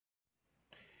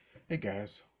Hey guys,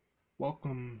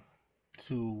 welcome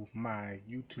to my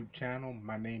YouTube channel.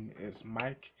 My name is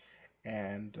Mike,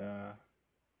 and I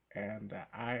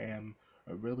am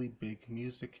a really big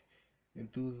music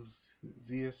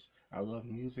enthusiast. I love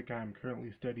music. I'm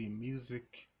currently studying music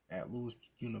at Lewis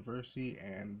University,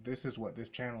 and this is what this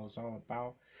channel is all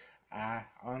about.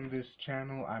 On this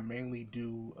channel I mainly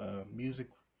do music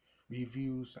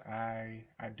reviews. I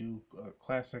do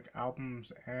classic albums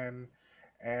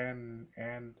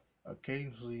and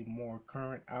occasionally more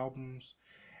current albums,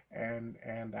 and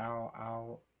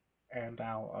I'll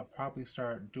probably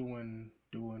start doing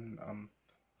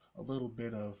a little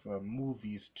bit of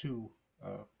movies too.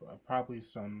 Probably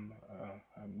some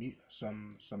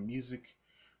music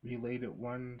related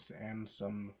ones, and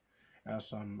some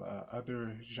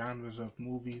other genres of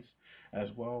movies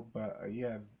as well. But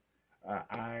yeah,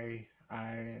 I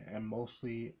am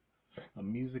mostly a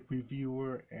music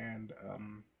reviewer, and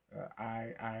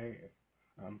I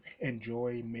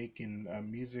enjoy making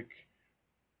music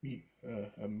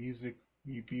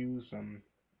reviews.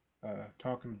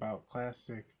 Talking about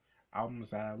classic albums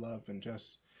that I love, and just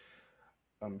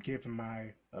giving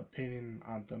my opinion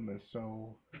on them. And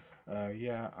so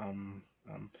yeah,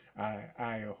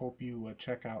 I hope you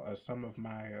check out some of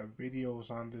my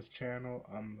videos on this channel.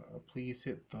 Please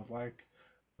hit the like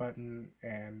button,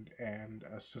 and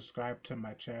subscribe to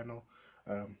my channel.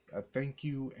 Thank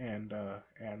you, and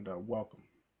welcome.